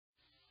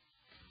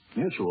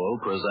Mutual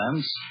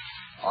presents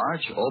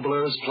Arch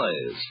Obolers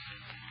Plays.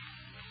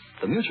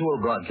 The Mutual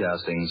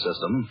Broadcasting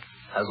System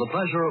has the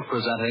pleasure of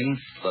presenting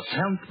the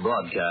 10th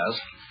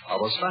broadcast of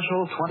a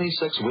special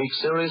 26-week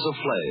series of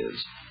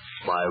plays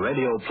by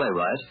radio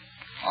playwright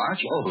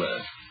Arch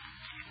Oboler.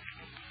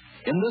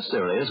 In this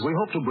series, we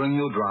hope to bring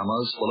you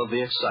dramas full of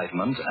the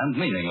excitement and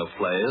meaning of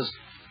plays,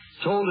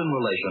 told in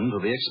relation to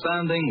the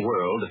expanding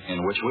world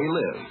in which we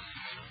live.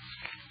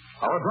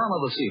 Our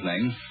drama this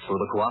evening, through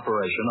the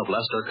cooperation of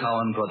Lester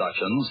Cowan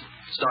Productions,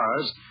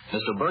 stars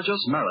Mr.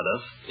 Burgess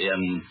Meredith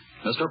in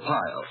Mr.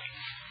 Pyle.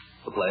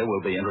 The play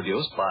will be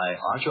introduced by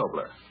Arch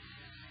Oboler.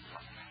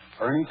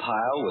 Ernie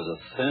Pyle was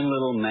a thin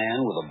little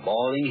man with a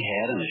balding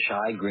head and a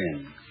shy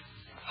grin.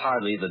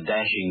 Hardly the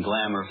dashing,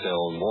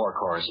 glamour-filled war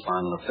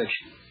correspondent of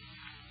fiction.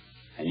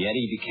 And yet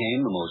he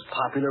became the most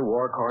popular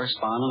war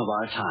correspondent of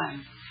our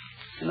time,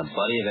 and the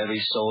buddy of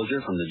every soldier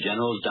from the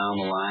generals down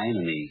the line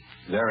in the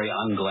very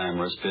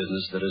unglamorous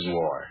business that is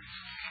war.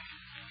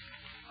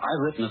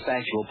 I've written a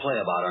factual play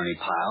about Ernie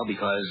Pyle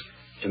because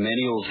to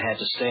many who have had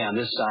to stay on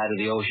this side of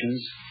the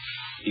oceans,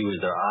 he was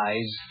their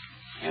eyes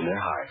and their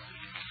heart.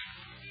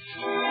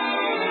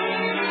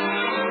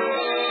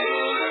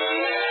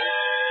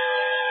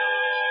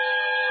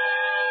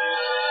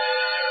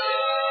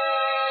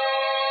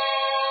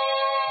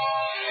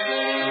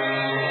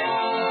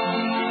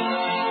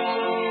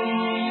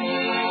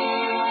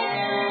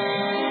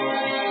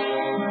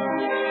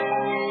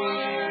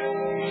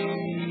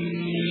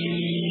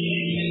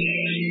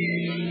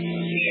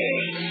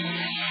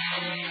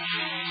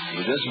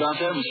 Just about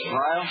there, Mr.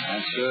 Pyle.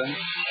 That's good.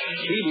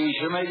 Phoebe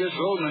sure made this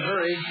road in a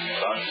hurry.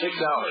 About 6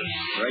 hours.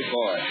 Great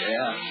boy.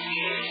 Yeah.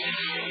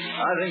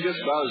 I think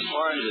just about as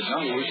far into the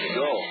jungle we should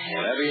go.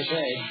 Whatever you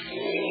say.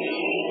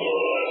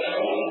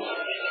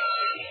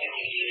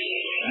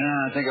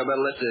 I think I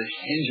better let the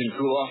engine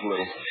cool off a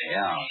little.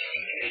 Yeah.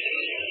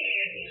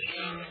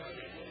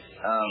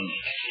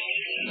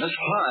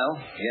 Mr. Pyle.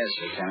 Yes,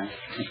 Lieutenant.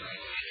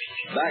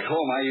 Back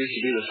home, I used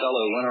to be the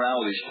fellow who went around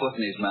with his foot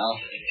in his mouth.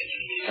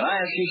 Can I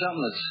ask you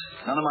something that's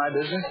none of my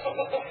business?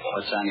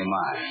 What's on your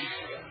mind?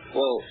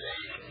 Well,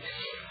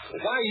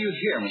 why are you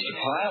here, Mr.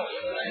 Pyle?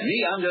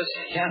 Me, I'm just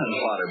cannon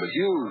fodder, but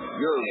you're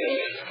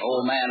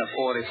Old man of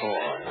 44.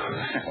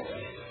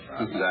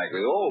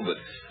 Exactly old, but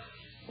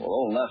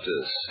old enough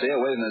to stay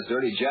away from this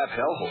dirty Jap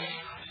hellhole.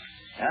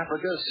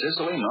 Africa,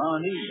 Sicily,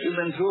 Normandy, you've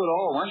been through it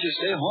all. Why don't you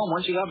stay home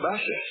once you got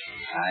back there?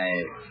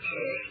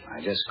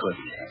 I just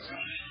couldn't.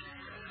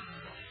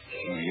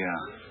 Oh, yeah.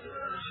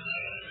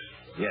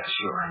 Yeah,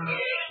 sure.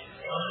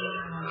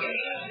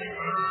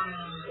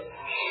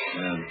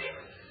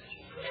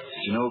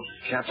 Did you know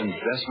Captain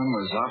Bessman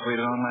was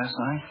operated on last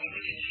night?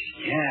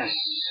 Yes,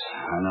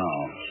 I know.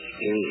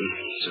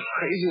 It's the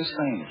craziest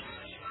thing.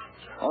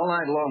 All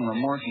night long, the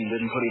morphine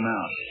didn't put him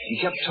out.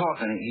 He kept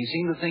talking. He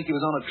seemed to think he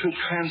was on a troop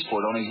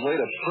transport on his way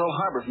to Pearl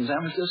Harbor from San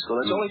Francisco.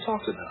 That's all he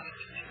talked about.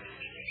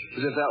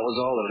 As if that was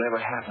all that had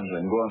ever happened to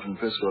him, going from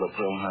Frisco to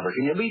Pearl Harbor.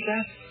 Can you beat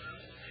that?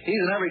 He's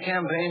in every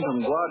campaign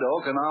from Guad to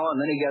Okinawa, and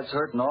then he gets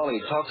hurt, and all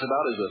he talks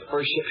about is the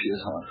first ship he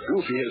was on.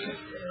 Goofy, isn't it?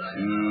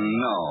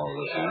 No,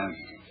 Lieutenant.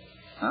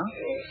 Huh?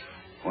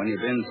 When you've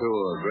been through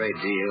a great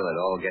deal, it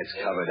all gets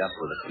covered up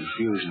with a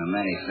confusion of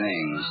many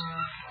things.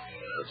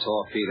 The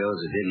torpedoes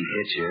that didn't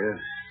hit you,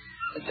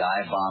 the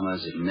dive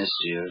bombers that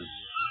missed you,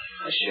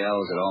 the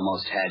shells that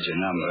almost had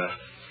your number.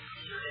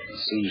 It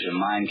seems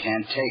your mind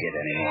can't take it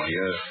anymore.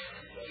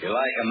 You're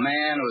like a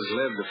man who's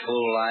lived a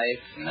full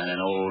life, and then in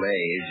old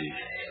age,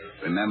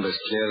 he remembers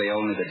clearly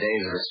only the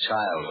days of his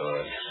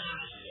childhood.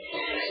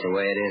 It's the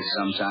way it is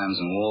sometimes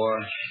in war.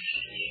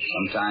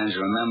 Sometimes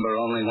you remember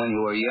only when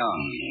you were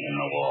young in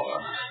the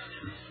war.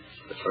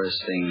 The first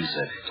things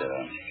that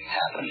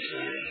happened to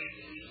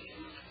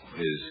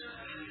you.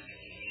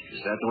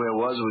 Is that the way it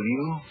was with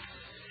you?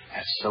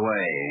 That's the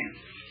way.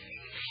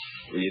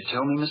 Will you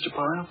tell me, Mr.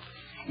 Pyle?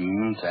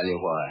 Tell you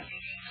why.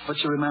 What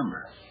you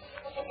remember?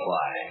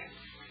 Why?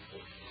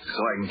 So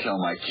I can tell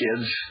my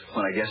kids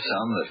when I get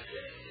some that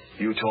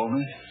you told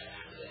me?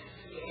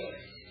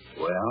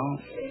 Well,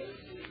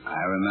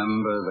 I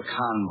remember the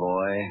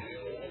convoy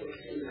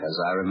because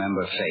I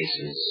remember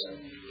faces.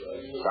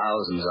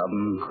 Thousands of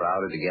them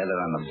crowded together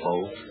on the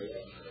boat.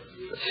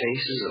 The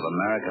faces of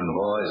American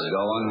boys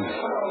going.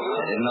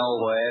 They didn't know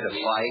where to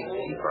fight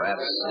and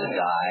perhaps to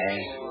die.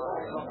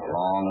 A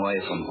long way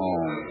from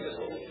home.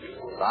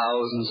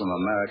 Thousands of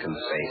American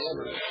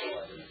faces.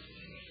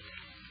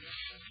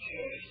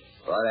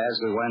 But as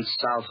we went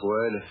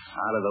southward,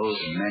 out of those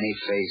many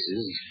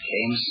faces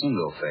came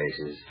single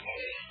faces.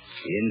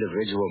 The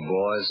individual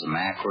boys from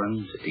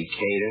Akron to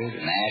Decatur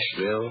to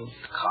Nashville,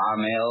 to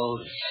Carmel,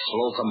 to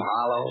Slocum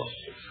Hollow,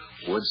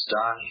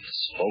 Woodstock,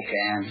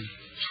 Spokane,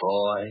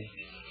 Troy,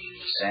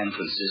 San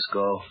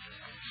Francisco,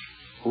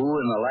 who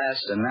in the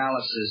last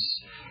analysis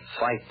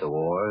fight the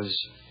wars,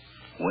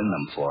 win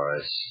them for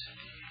us.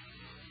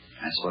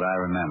 That's what I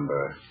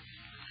remember.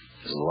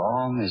 As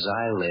long as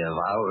I live,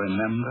 I'll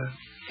remember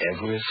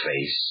every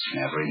face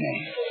and every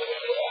name.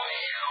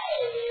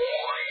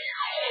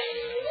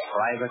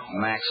 Private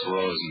Max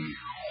Rosen,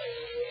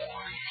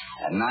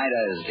 At night,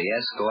 as the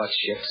escort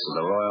ships of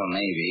the Royal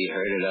Navy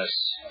herded us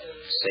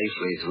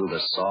safely through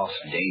the soft,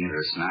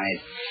 dangerous night,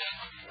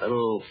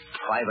 little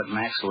Private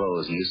Max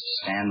Rosen used to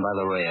stand by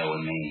the rail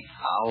with me,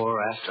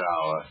 hour after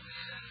hour,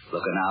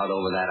 looking out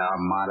over that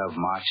armada of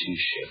marching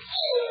ships.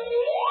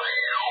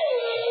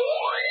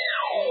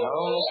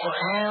 Hello, Mr.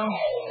 Pyle.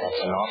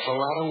 That's an awful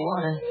lot of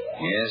water.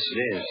 Yes, it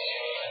is.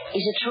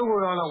 Is it true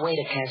we're on our way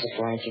to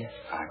Casablanca?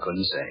 I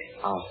couldn't say.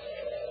 Oh.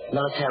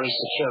 Military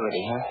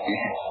security, huh?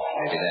 Yeah,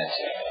 maybe that's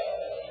it.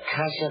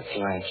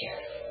 Casablanca.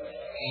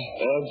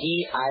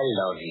 Eddie, I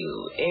love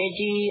you.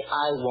 Eddie,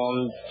 I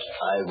want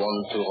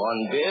to run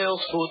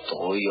barefoot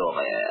through your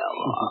hair.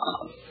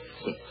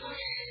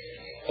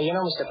 Hey, you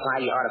know, Mr.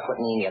 Pyle, you ought to put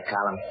me in your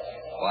column.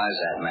 Why is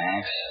that,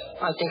 Max?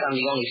 I think I'm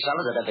the only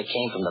fellow that ever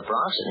came from the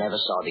Bronx that never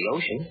saw the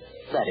ocean.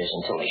 That is,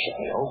 until they shipped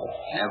me over.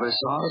 Never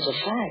saw it? It's a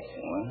fact.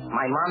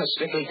 My mama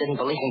strictly didn't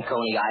believe in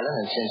Coney Island,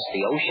 and since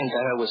the ocean to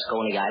her was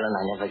Coney Island,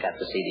 I never got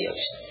to see the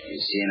ocean.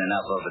 You've seen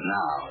enough of it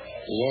now.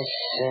 Yes,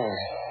 sir.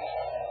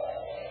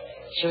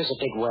 Sure is a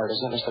big world,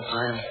 isn't it, Mr.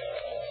 Pyle?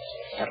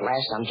 At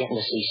last, I'm getting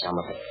to see some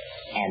of it.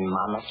 And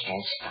Mama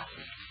can't stop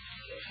me.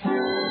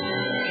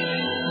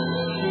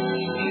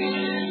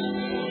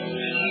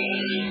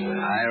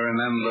 I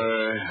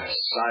remember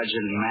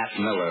Sergeant Matt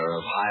Miller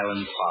of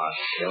Highland Park,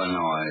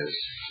 Illinois.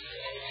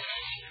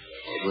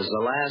 It was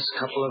the last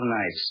couple of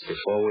nights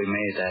before we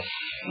made that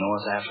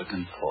North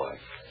African port.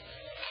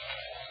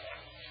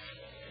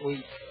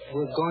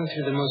 We're going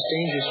through the most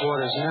dangerous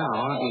waters now,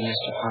 aren't we,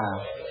 Mr.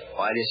 Pyle?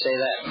 Why do you say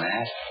that,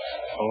 Matt?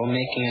 Oh,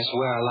 making us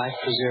wear our life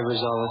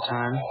preservers all the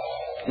time.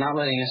 Not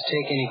letting us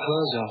take any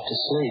clothes off to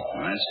sleep.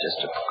 Well, that's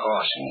just a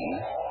precaution.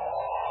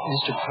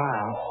 Mr.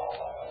 Pyle,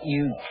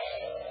 you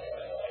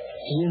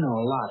know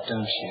a lot,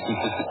 don't you?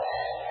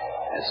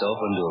 That's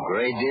open to a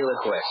great deal of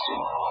question.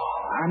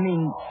 I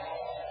mean,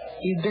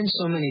 you've been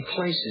so many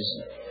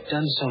places,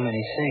 done so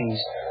many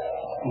things.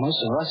 Most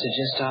of us are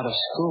just out of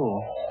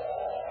school.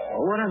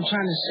 What I'm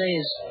trying to say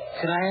is,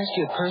 could I ask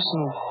you a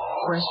personal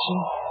question?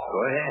 Go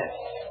ahead.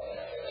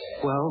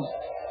 Well,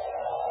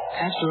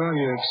 after all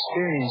your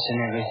experience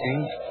and everything,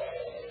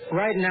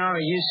 right now, are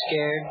you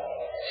scared?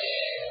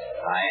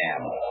 I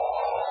am.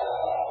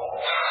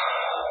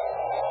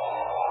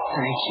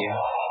 Thank you.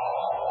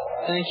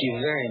 Thank you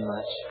very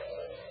much.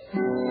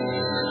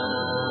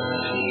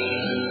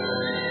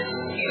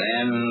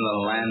 Then the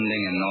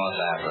landing in North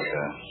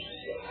Africa.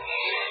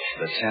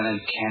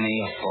 Lieutenant Kenny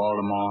of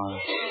Baltimore.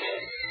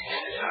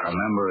 I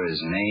remember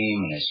his name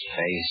and his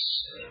face.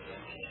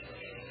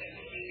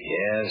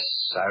 Yes,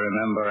 I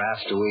remember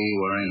after we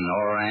were in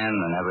Oran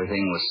and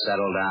everything was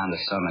settled down to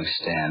some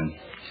extent,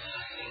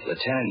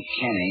 Lieutenant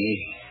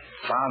Kenny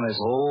found this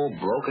old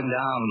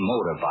broken-down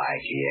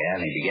motorbike he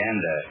had, and he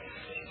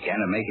began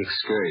to make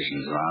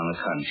excursions around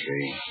the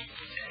country.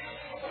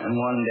 And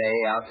one day,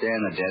 out there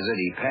in the desert,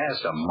 he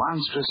passed a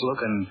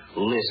monstrous-looking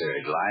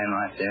lizard lying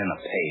right there in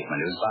the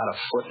pavement. It was about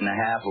 1.5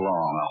 feet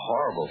long, a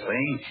horrible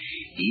thing,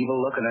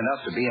 evil-looking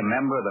enough to be a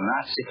member of the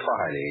Nazi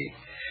Party.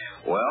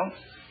 Well,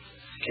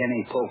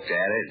 Kenny poked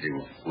at it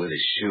with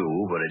his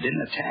shoe, but it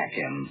didn't attack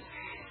him.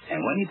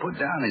 And when he put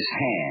down his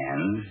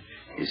hand,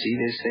 you see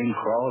this thing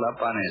crawled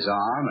up on his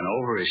arm and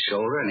over his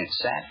shoulder, and it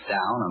sat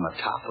down on the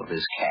top of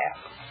his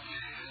cap.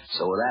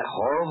 So with that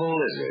horrible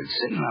lizard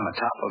sitting on the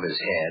top of his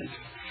head,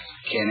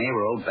 Kenny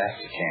rode back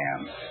to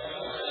camp.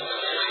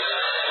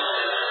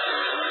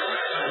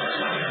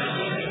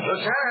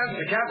 Lieutenant,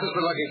 the captain's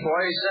been looking for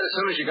you. He said as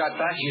soon as you got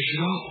back, you should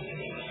know.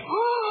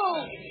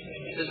 Oh!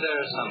 Is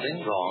there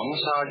something wrong,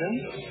 Sergeant?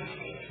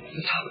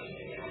 The top.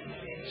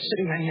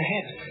 Sitting on your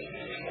head.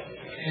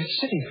 It's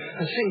sitting.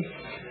 A thing.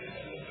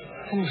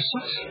 Oh,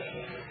 sucks.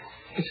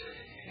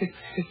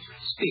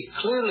 Speak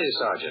clearly,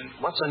 Sergeant.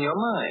 What's on your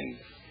mind?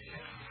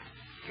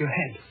 Your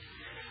head.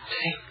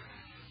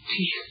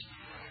 Teeth.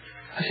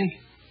 I think.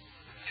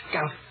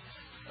 Down.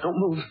 Don't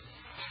move.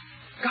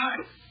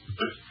 Guard.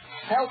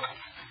 Help.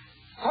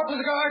 Call to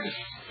the guard.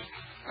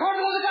 Call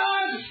to the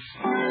guard.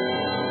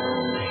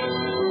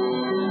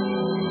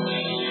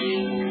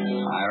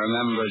 I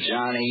remember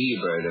Johnny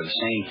Ebert of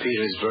St.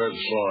 Petersburg,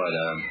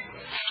 Florida,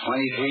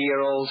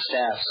 23-year-old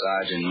staff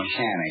sergeant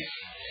mechanic.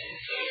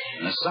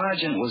 And the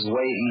sergeant was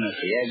waiting at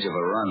the edge of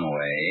a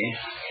runway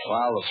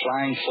while the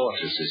flying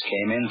fortresses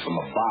came in from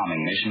a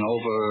bombing mission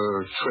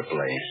over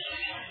Tripoli.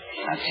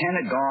 Now, 10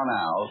 had gone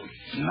out,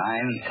 9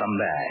 had come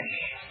back.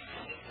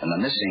 And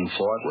the missing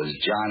fort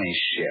was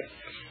Johnny's ship.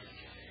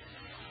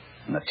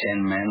 And the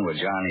 10 men were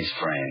Johnny's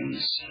friends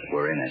that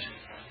were in it.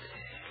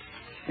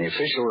 The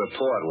official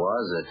report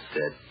was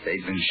that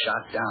they'd been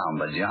shot down,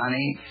 but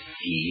Johnny,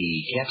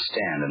 he kept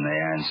standing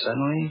there, and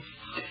suddenly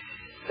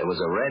there was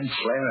a red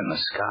flare in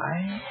the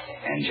sky,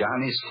 and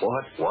Johnny's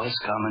fort was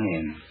coming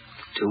in.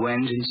 2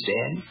 engines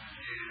dead,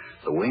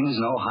 the wings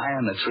no higher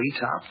than the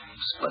treetops,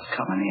 but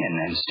coming in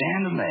and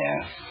standing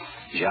there.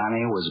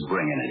 Johnny was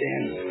bringing it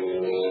in.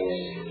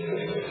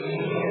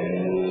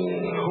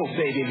 Oh,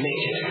 baby,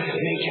 make it.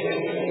 Make it.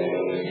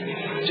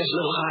 Just a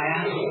little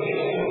higher. A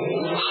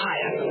little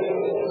higher.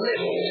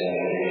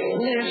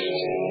 Lift.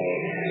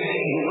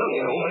 You will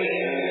get over it.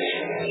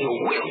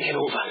 head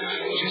over.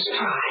 Just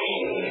try.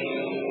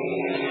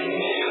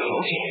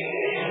 Okay.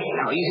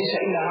 Now easy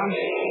setting down.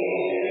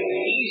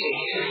 Easy.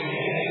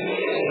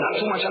 Not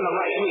too much on the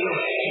right wheel.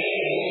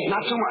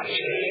 Not too much.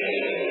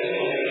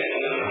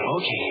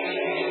 Okay.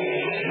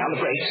 Now the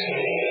brakes.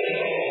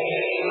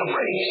 The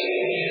brakes.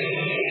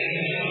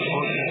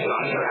 Okay,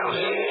 you're out.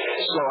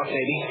 Slow up,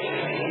 baby.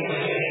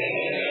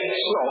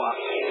 Slow up.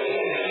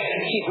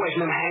 Keep away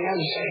from them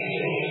hangers.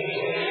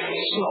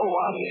 Slow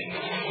up.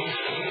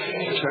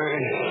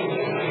 Turn.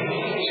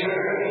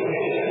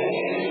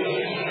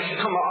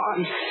 Come on.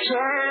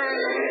 Turn.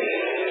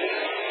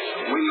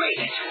 We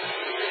made it.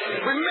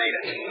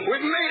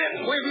 We've made it.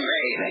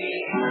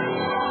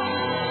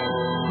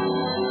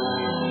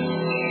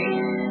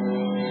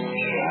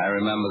 I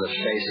remember the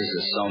faces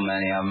of so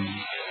many of them.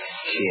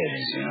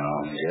 Kids,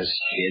 just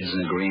kids in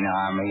the Green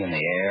Army, in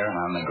the air and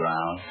on the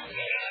ground.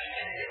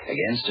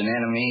 Against an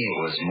enemy, it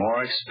was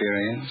more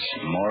experienced,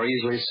 more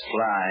easily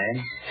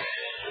supplied.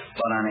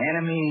 But an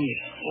enemy,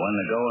 when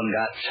the going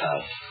got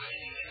tough,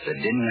 that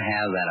didn't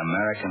have that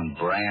American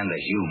brand of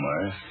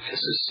humor to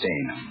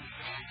sustain them.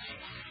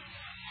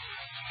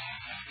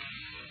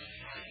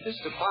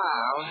 Mr.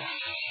 Pyle,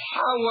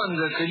 I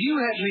wonder, could you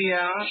help me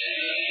out?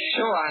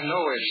 Sure, I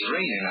know it's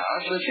raining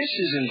out, but this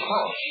is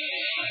important.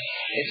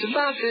 It's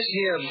about this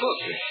here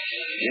booklet.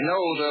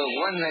 The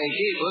one they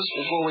gave us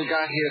before we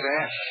got here to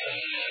Africa.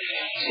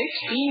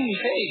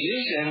 16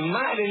 pages and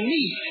mighty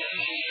neat.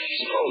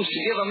 Supposed to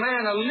give a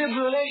man a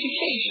liberal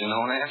education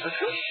on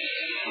Africa.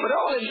 But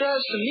all it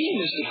does to me,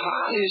 Mr.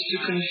 Pyle, is to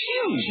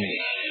confuse me.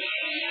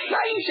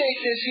 Now you take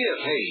this here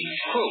page,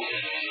 quote.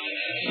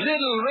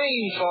 Little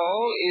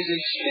rainfall is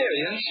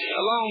experienced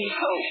along the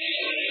coast.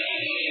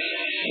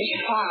 Mr.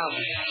 Pyle,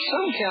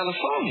 some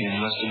Californian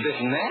must have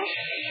bitten that.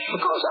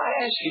 Because I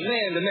asked you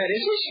man to man,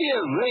 is this here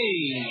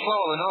rain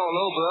falling all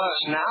over us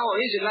now, or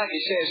is it like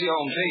it says here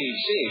on page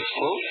 6,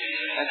 quote,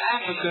 an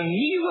African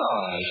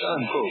mirage,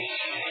 unquote?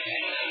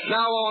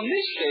 Now on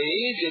this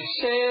page it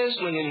says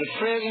when in the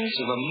presence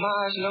of a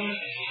Muslim,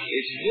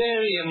 it's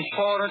very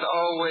important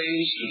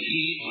always to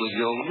eat with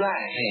your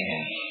right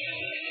hand.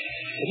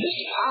 And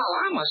Mr. Pyle,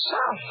 I'm a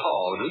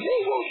southpaw. Do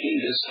they want me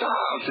to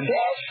starve to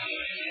death?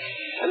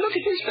 And look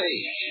at this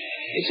page.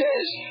 It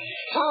says,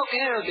 talk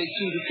Arabic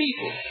to the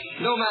people,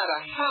 no matter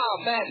how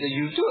badly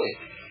you do it.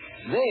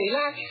 They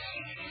like it.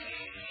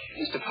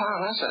 Mr.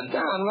 Pyle, that's a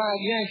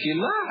downright Yankee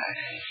lie.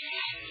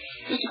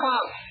 Mr.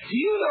 Pyle, do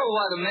you know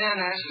what a man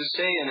has to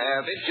say in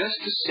Arabic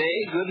just to say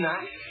good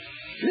night?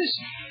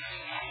 Listen.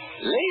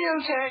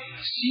 Leiltek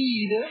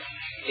sida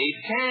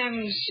etam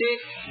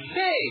sit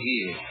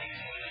begir.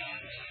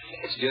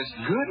 It's just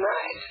good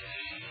night.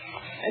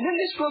 And then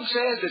this book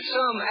says that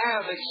some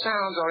Arabic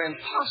sounds are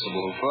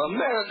impossible for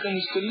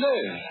Americans to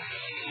learn.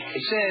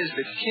 It says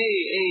that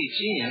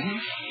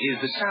K-H-N is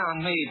the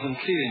sound made when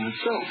clearing the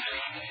throat,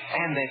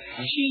 and that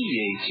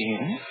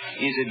G-H-N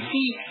is a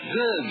deep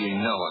gurgling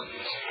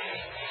noise.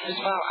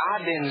 Mr. Pyle,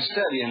 I've been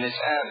studying this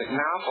Arabic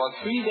now for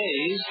 3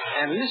 days,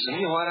 and listen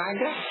to what I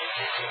got.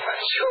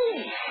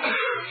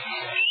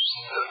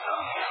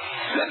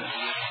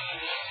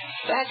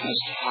 That,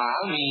 Mr.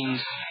 Pyle,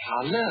 means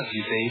I love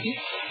you, baby.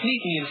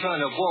 Meet me in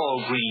front of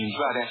Walgreens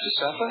right after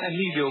supper and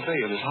leave your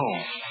veil at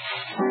home.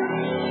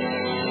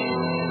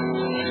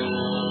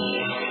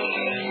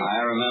 I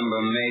remember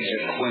Major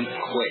Quint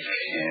Quick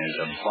as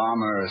a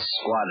bomber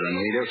squadron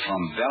leader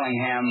from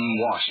Bellingham,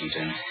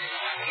 Washington.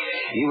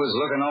 He was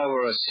looking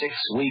over a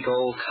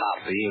 6-week-old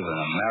copy of an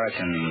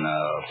American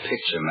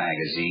picture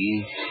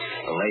magazine,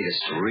 the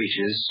latest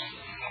reaches.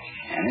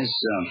 And his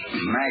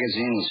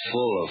magazine was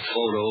full of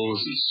photos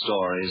and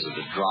stories of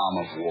the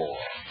drama of war.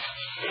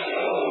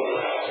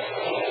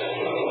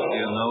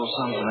 You know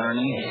something,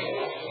 Ernie?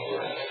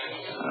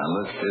 I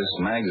looked at this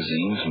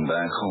magazine from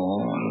back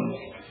home, and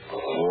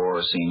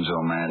war seems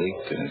romantic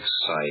and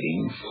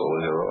exciting, full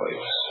of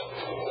heroics.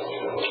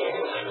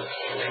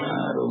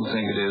 I don't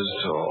think it is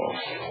at all.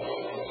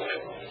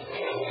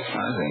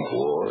 I think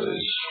war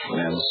is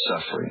men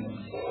suffering,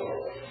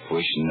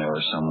 wishing they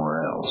were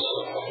somewhere else.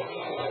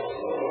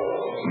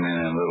 Men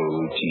in little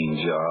routine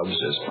jobs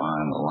just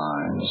behind the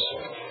lines,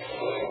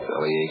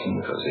 belly aching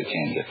because they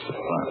can't get to the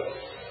front.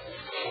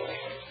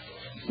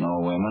 No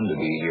women to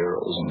be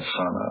heroes in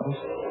front of.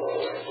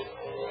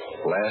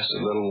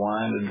 Blasted little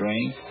wine to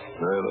drink,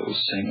 very little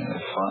singing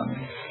or fun.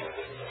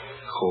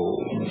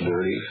 Cold and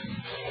dirty,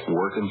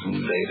 working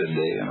from day to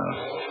day in a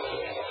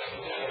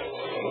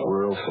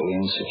world full of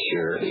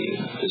insecurity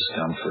and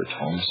discomfort,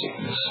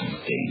 homesickness and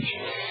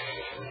danger.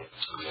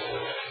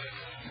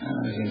 I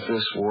think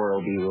this war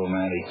will be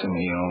romantic to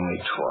me only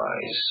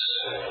twice.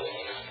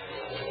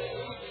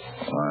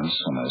 Once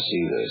when I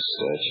see the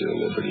Statue of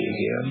Liberty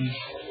again.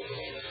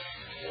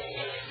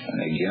 And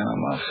again on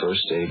my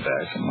first day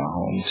back in my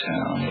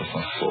hometown with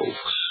my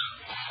folks.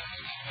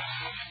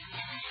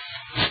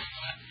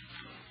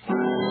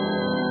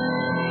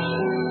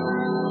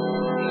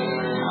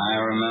 I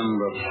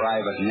remember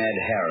Private Ned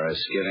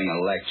Harris giving a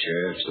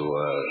lecture to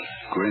a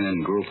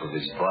grinning group of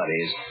his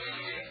buddies.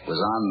 was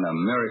on the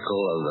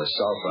miracle of the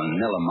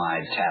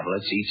sulfonilamide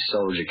tablets each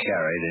soldier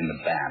carried in the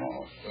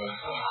battle.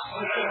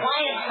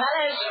 Quiet,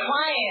 fellas,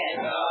 quiet.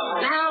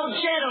 Now,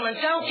 gentlemen,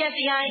 don't get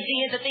the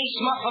idea that these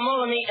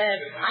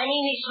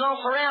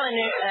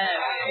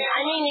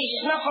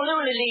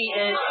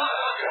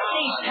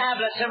these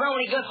tablets are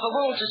only good for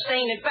wounds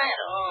sustained in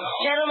battle.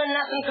 Gentlemen,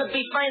 nothing could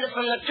be further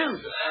from the truth.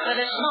 For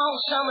the small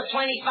sum of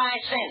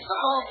 25 cents, the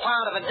whole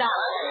part of $1,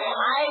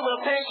 I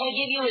will personally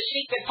give you a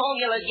secret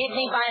formula given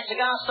me by a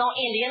cigar store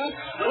Indian,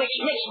 which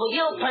mixed with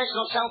your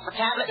personal sulfur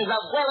tablet and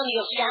rubbed well into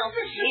your scalp,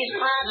 is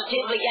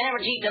positively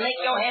guaranteed to make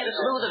your hair as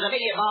smooth as a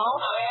billiard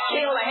ball,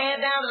 peel the hair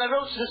down to the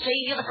roots and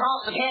save you the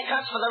cost of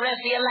haircuts for the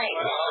rest of your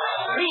life,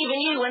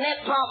 leaving you a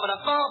net profit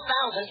of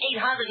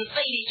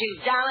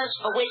 $4,832,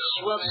 for which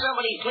will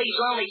somebody please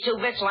loan me 2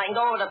 bits so I can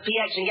go over to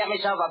PX and get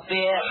myself a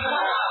beer?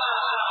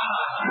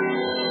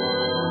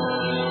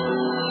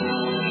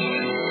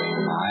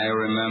 I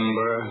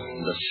remember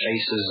the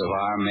faces of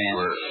our men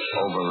were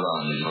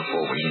overrun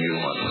before we knew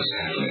what was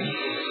happening.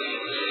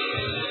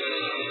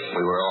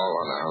 We were all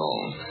on our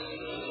own.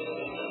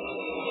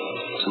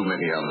 Too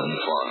many of them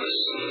for us.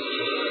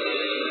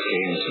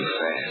 Came too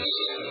fast.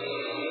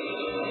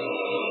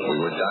 We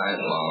were dive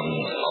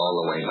bombed all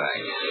the way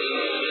back.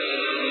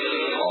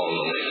 All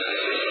the way back.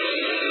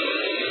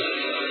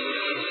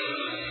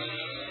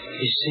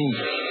 You see,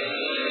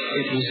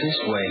 it was this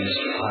way,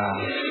 Mr.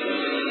 Pyle.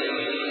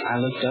 I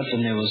looked up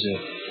and there was a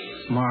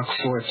Mark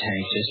IV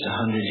tank just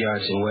 100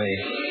 yards away.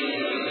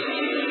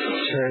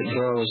 The turret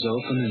door was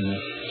open and the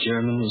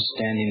German was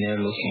standing there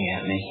looking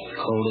at me,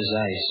 cold as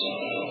ice.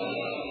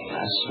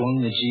 I swung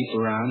the Jeep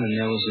around and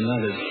there was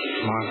another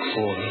Mark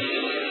IV.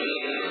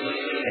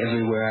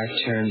 Everywhere I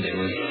turned there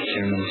were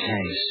German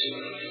tanks.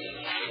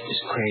 It was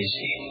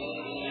crazy.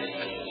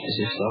 As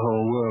if the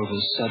whole world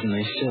was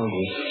suddenly filled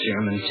with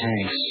German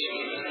tanks.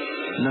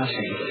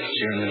 Nothing but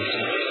German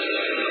tanks.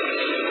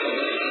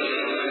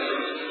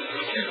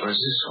 It was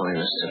this way,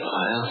 Mr.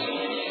 Pyle.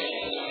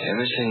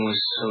 Everything was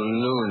so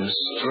new and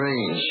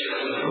strange.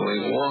 When we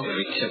walked,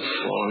 we kept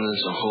falling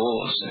into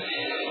holes,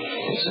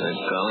 into the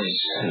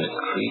gullies and the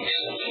creeks.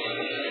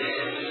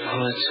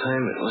 All the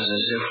time, it was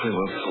as if we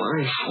were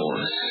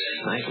blindfolded.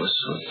 Night was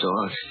so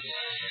dark.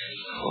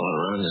 All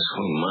around us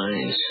were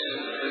mines.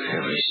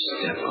 Every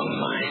step a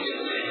mine.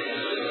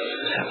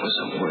 That was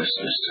the worst,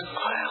 Mr.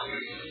 Pyle.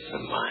 The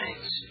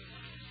mines.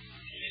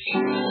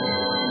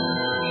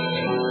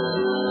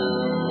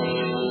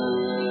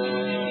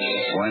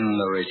 When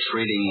the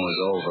retreating was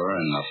over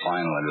and the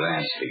final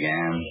advance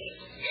began,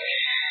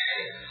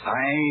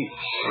 I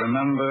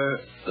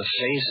remember the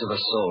face of a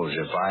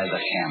soldier by the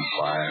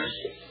campfire.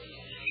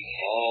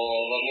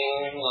 All the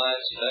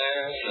moonlight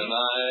stares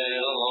tonight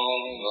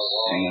along the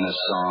wall. Singing a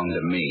song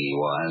to me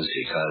was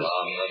because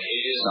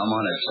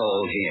someone had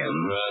told him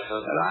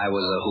that I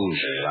was a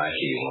Hoosier like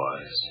he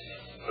was.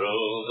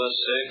 Through the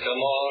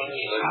sycamores,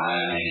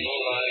 I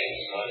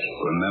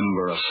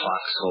remember a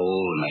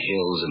foxhole in the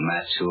hills of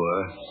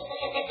Mature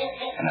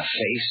and a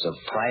face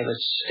of Private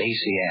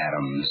Stacy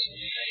Adams,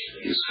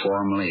 who's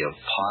formerly of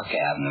Park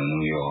Avenue,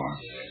 New York.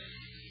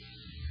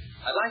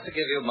 I'd like to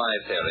give you my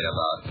theory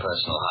about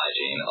personal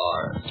hygiene,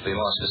 or, to be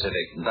more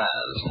specific,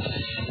 baths.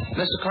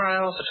 Mr.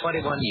 Pyle, for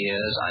 21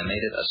 years, I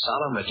made it a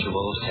solemn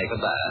ritual to take a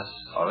bath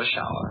or a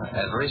shower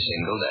every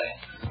single day.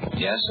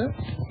 Yes, sir,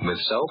 with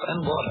soap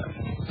and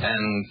water.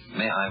 And,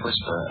 may I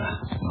whisper,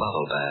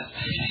 bubble bath.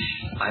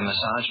 I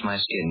massaged my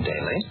skin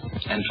daily,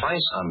 and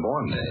twice on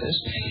warm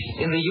days,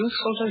 in the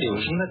youthful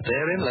delusion that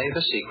therein lay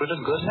the secret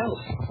of good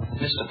health.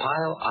 Mr.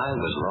 Pyle, I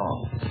was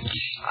wrong.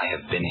 I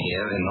have been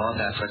here in North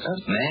Africa,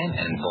 man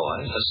and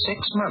boy, for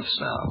 6 months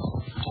now.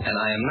 And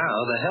I am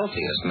now the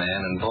healthiest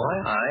man and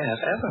boy I have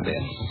ever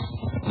been.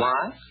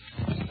 Why?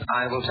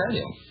 I will tell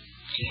you.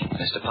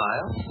 Mr.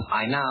 Pyle,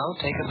 I now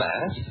take a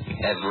bath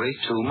every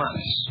 2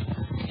 months.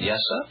 Yes,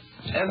 sir,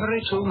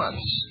 every 2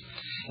 months.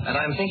 And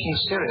I'm thinking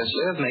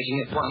seriously of making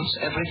it once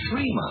every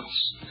 3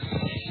 months.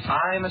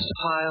 I, Mr.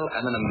 Pyle,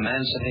 am an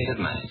emancipated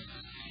man.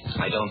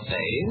 I don't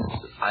bathe,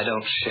 I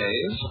don't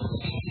shave,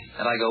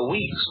 and I go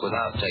weeks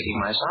without taking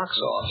my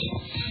socks off.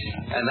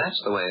 And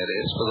that's the way it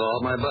is with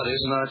all my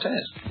buddies in our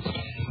tent.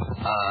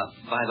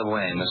 By the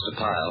way, Mr.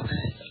 Pyle,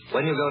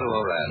 when you go to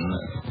Oran,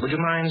 would you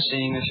mind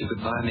seeing if you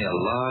could buy me a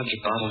large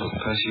bottle of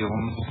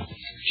perfume?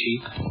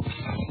 Cheap?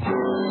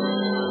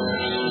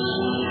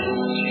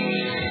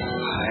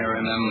 I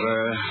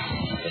remember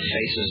the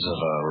faces of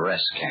a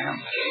rest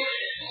camp.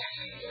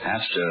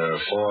 After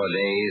 4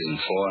 days and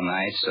 4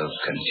 nights of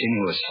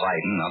continuous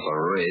fighting up a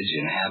ridge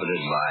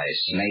inhabited by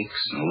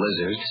snakes and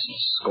lizards,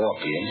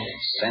 scorpions,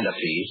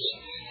 centipedes,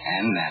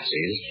 and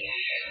Nazis,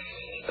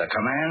 the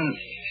command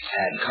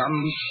had come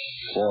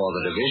for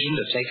the division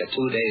to take a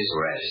 2 days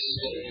rest.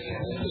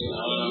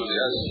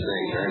 Just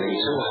think, Ernie,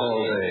 2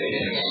 whole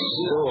days.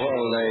 2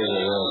 whole days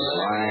of this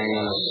lying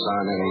in the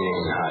sun and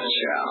eating hot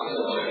chow.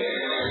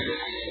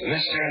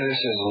 Mister,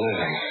 this is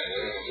living.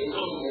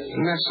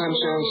 Isn't that some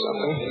showing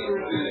something?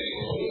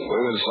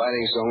 We've been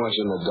fighting so much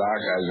in the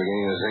dark, I was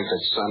beginning to think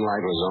that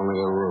sunlight was only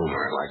a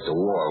rumor, like the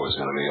war was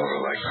going to be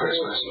over like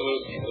Christmas.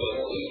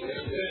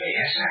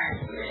 Yes,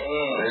 sir.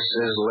 This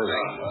is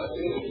living.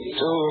 2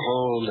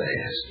 whole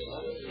days.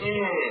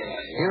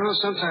 You know,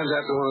 sometimes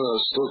after one of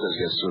those stukas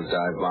gets through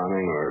dive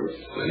bombing or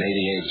an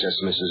 88 just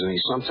misses me,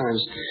 sometimes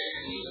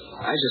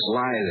I just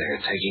lie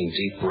there taking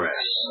deep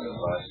breaths.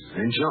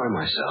 Enjoy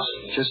myself.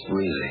 Just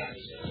breathing.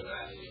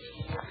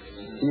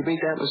 Can you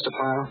beat that, Mr.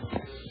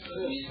 Pyle?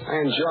 I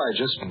enjoy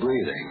just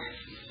breathing.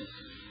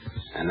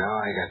 And now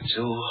I got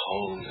 2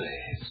 whole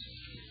days.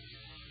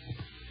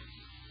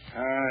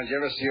 Did you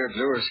ever see a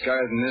bluer sky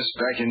than this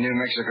back in New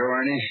Mexico,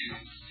 Ernie?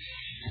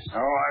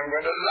 Oh, I'm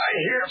going to lie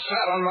here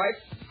flat on my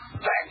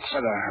back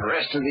for the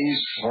rest of these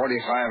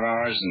 45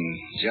 hours and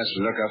just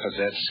look up at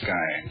that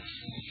sky.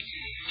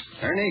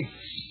 Ernie,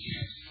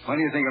 what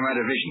do you think of my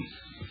division?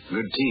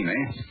 Good team,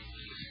 eh?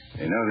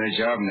 They know their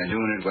job and they're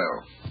doing it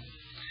well.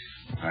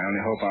 I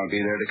only hope I'll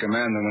be there to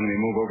command them when we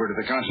move over to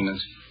the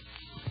continent.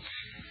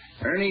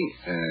 Ernie,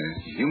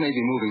 you may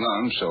be moving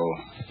on, so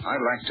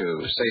I'd like to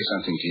say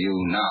something to you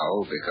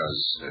now because,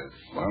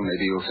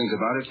 maybe you'll think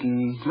about it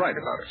and write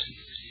about it.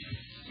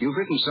 You've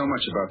written so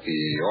much about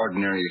the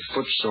ordinary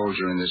foot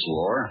soldier in this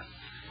war,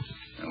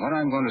 and what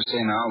I'm going to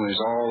say now is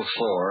all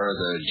for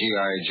the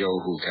G.I. Joe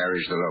who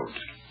carries the load.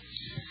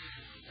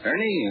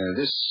 Ernie,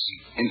 this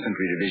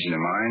infantry division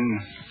of mine,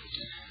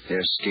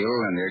 their skill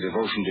and their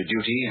devotion to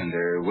duty and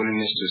their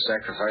willingness to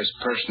sacrifice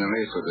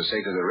personally for the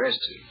sake of the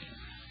rest,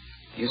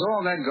 is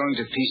all that going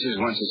to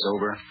pieces once it's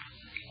over?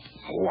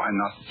 Oh, I'm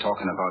not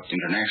talking about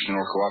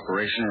international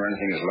cooperation or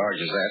anything as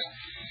large as that.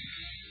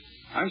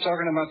 I'm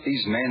talking about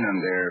these men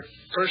and their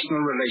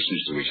personal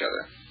relations to each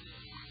other.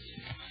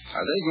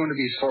 Are they going to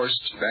be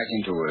forced back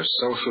into a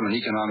social and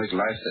economic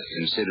life that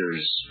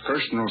considers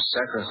personal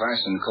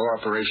sacrifice and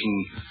cooperation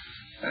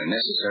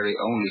necessary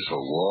only for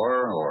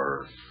war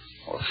or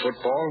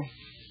football?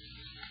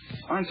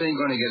 Aren't they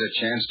going to get a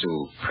chance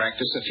to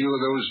practice a few of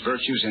those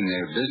virtues in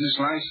their business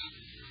life?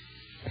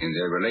 In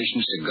their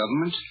relations to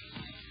government?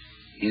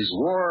 Is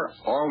war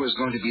always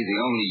going to be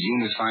the only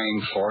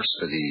unifying force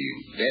for the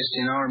best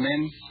in our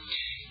men?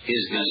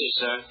 Is this... Yes,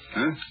 sir.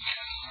 Huh?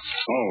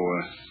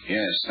 Oh,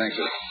 yes, thank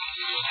you.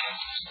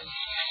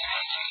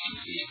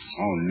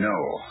 Oh, no.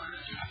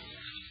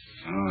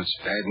 Oh, it's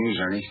bad news,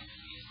 Ernie.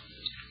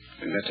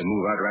 We've got to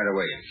move out right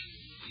away.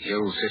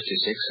 Hill 56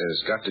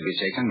 has got to be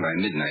taken by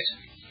midnight.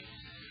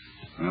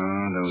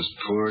 Oh, those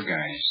poor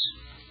guys.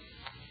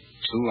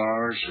 2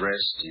 hours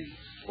rest in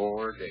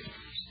 4 days.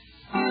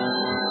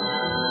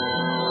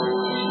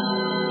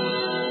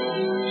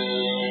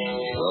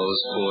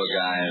 Those poor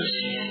guys,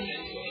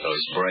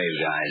 those brave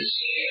guys,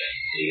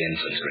 the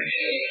infantry,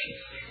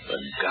 the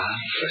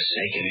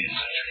God-forsaken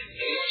infantry.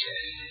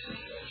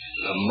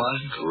 The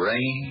mud,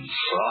 rain,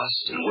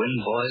 frost, and wind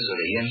boys of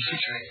the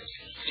infantry.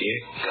 Dear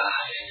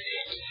God.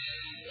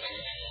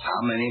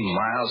 How many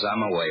miles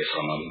I'm away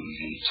from them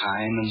in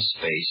time and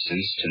space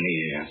since to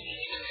near.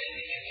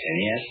 And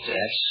yet,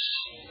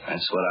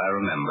 that's what I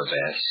remember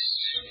best.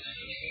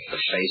 The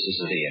faces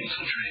of the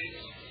infantry.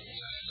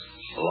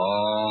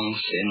 Long,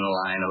 thin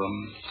line of them.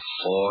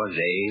 4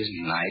 days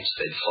and nights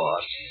they'd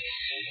fought.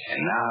 And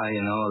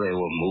now, they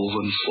were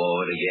moving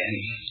forward again.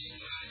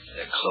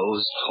 Their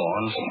clothes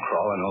torn from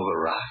crawling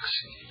over rocks.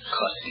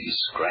 Cut and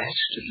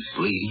scratched and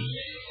bleeding.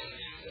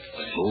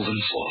 But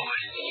moving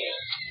forward.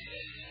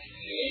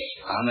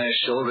 On their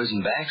shoulders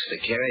and backs they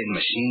carried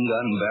machine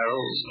gun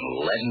barrels and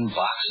leaden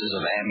boxes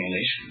of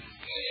ammunition.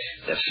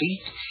 Their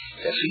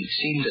feet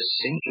seemed to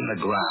sink in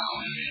the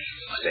ground,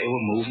 but they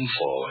were moving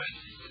forward.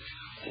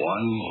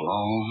 One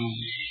long,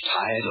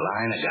 tired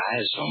line of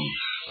guys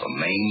from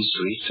Main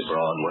Street to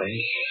Broadway.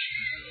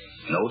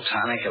 No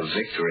tonic of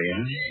victory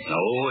in it,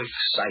 no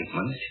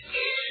excitement,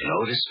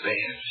 no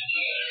despair.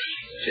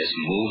 Just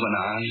moving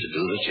on to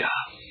do the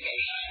job.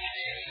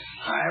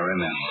 I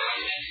remember.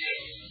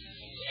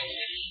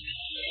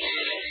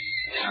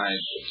 I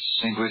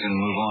think we can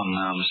move on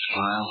now, Mr.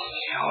 Pyle.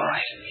 All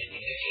right.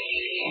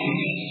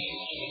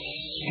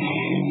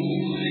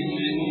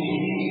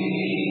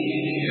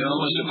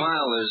 Mr.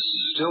 Pyle, there's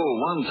still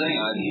one thing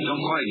I don't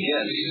quite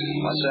get.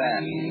 What's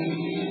that?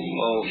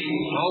 Well,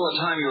 all the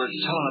time you were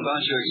telling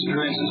about your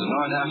experiences in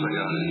North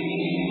Africa,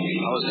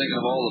 I was thinking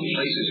of all the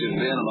places you've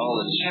been and all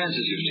the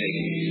chances you've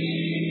taken.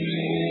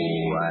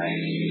 Why,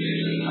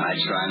 I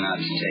try not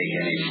to take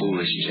any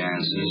foolish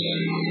chances.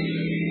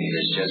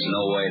 There's just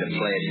no way to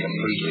play it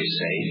completely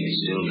safe and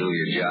still do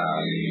your job.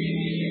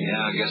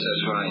 Yeah, I guess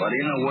that's right. But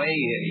in a way,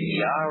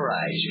 you're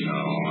right,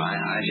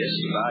 I just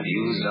about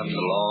used up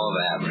the law of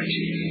average.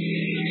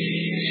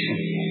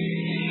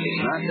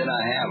 It's not that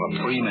I have a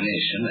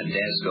premonition that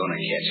death's going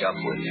to catch up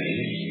with me.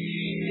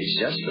 It's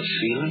just the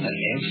feeling that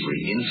every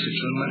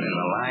infantryman in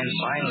the line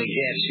finally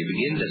gets. You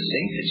begin to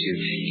think that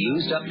you've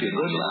used up your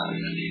good luck.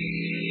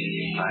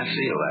 I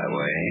feel that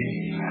way,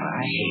 and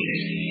I hate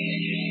it.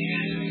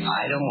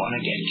 I don't want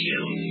to get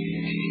killed.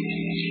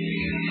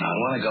 I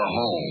want to go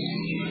home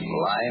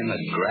lie in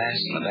the grass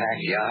in the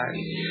backyard,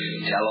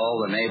 tell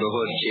all the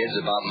neighborhood kids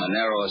about my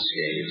narrow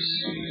escapes.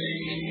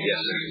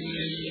 Yes, sir.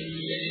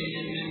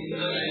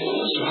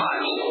 Mr.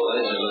 Pyle. What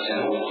is it,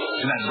 Lieutenant?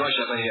 In that brush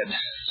up ahead,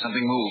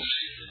 something moved.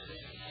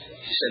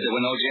 You said there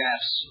were no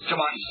Japs. Come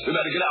on, we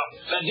better get out.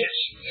 That ditch.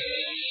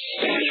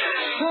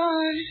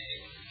 Hi.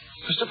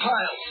 Mr.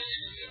 Pyle.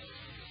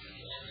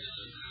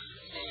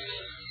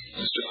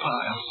 Mr.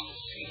 Pyle.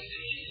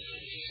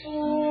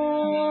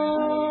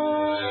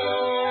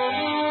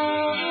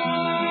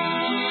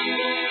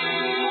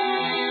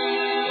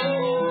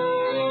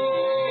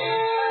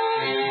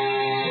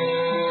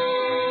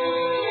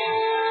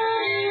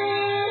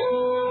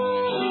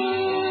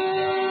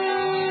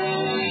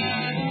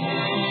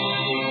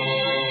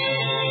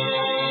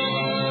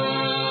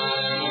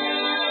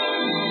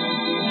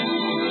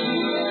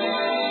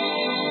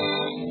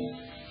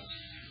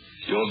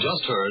 You've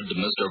just heard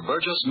Mr.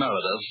 Burgess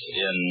Meredith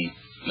in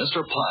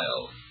Mr.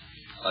 Pyle,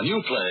 a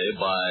new play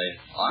by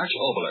Arch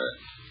Oboler.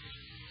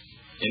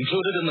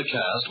 Included in the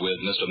cast with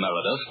Mr.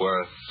 Meredith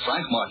were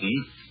Frank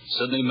Martin,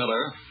 Sidney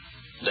Miller,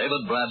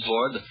 David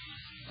Bradford,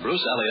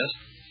 Bruce Elliott,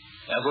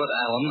 Everett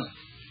Allen,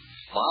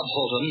 Bob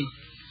Holton,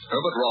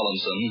 Herbert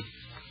Rawlinson,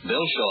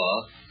 Bill Shaw,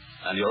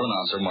 and your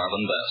announcer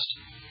Marvin Best.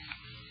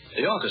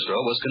 The orchestra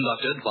was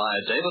conducted by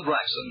David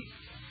Raxon.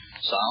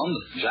 Sound,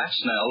 Jack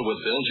Snell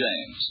with Bill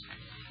James.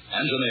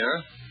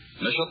 Engineer,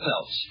 Misha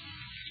Peltz.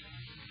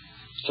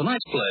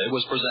 Tonight's play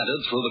was presented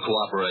through the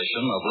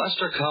cooperation of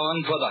Lester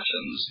Cowan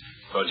Productions,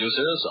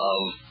 producers of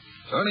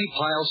Ernie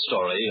Pyle's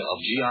story of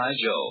G.I.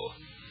 Joe.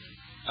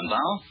 And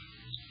now,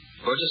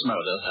 Burgess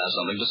Meredith has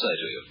something to say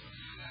to you.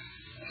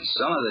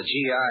 Some of the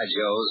G.I.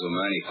 Joes whom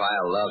Ernie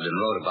Pyle loved and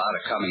wrote about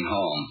are coming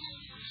home.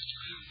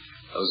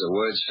 Those are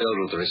words filled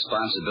with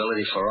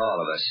responsibility for all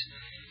of us.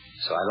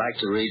 So I'd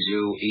like to read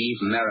you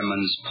Eve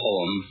Merriman's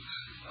poem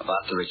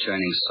about the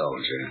returning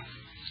soldier.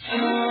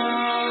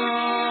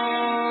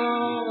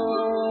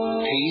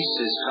 Peace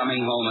is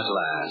coming home at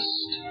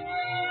last.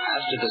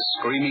 After the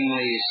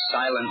screamingly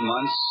silent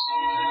months,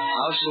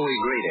 how shall we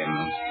greet him?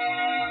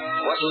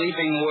 What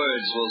leaping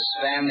words will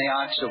span the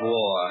arch of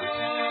war?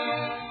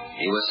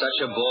 He was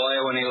such a boy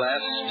when he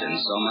left, and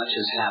so much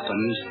has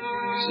happened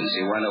since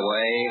he went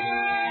away.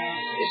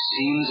 It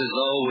seems as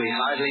though we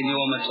hardly knew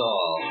him at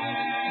all.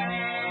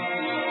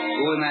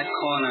 Who in that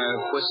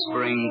corner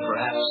whispering,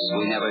 perhaps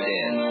we never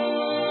did?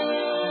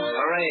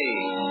 Hooray!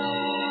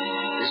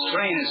 His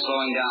train is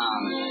slowing down.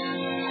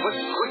 Quick,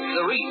 quick,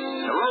 the wreath,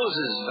 the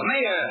roses, the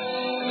mayor,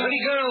 the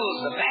pretty girls,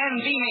 the band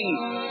beaming,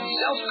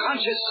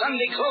 self-conscious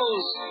Sunday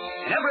clothes,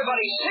 and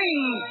everybody sing!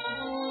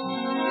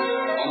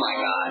 Oh, my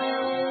God.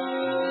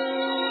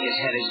 His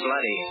head is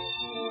bloody,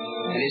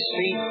 and his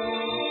feet,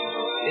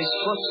 his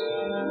foot.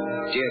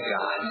 Dear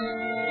God,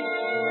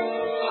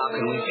 how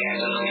can we bear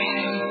to look at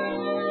him?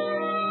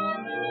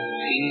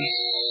 Peace,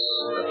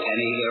 the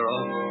penny hero,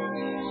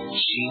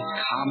 cheap,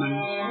 common,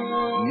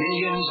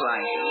 millions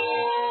like him,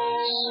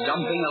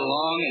 stumping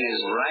along in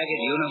his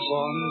ragged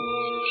uniform,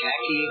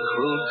 khaki,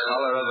 crude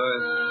color of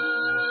earth.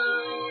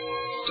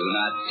 Do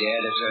not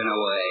dare to turn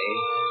away,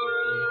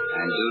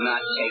 and do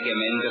not take him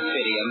in to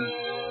pity him.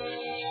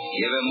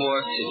 Give him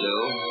work to do,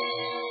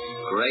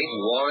 great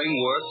warring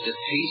work that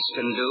peace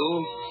can do,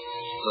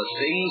 for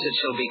things that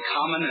shall be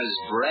common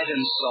as bread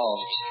and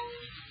salt.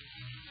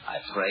 I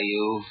pray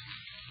you,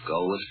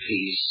 go with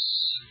peace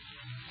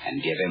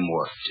and give him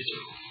work to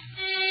do.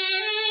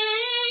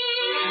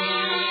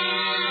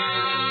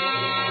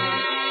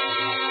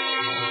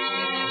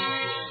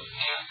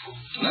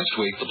 Next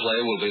week, the play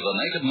will be The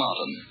Naked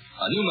Mountain,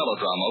 a new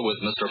melodrama with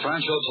Mr.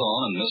 Francho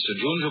Tone and Mr.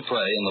 June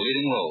Dupree in the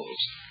leading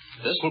roles.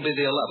 This will be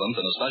the 11th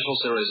in a special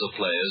series of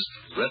plays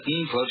written,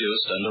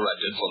 produced, and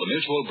directed for the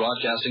Mutual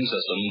Broadcasting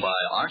System by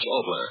Arch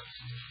Oboler.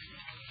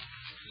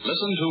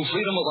 Listen to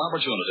Freedom of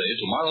Opportunity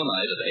tomorrow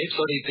night at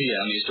 8:30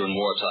 p.m. Eastern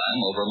Wartime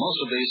over most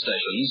of these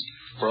stations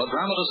for a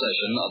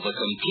dramatization of the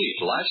complete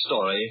life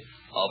story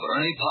of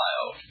Ernie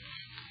Pyle.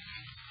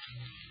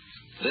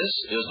 This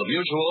is the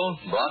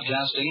Mutual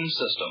Broadcasting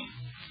System.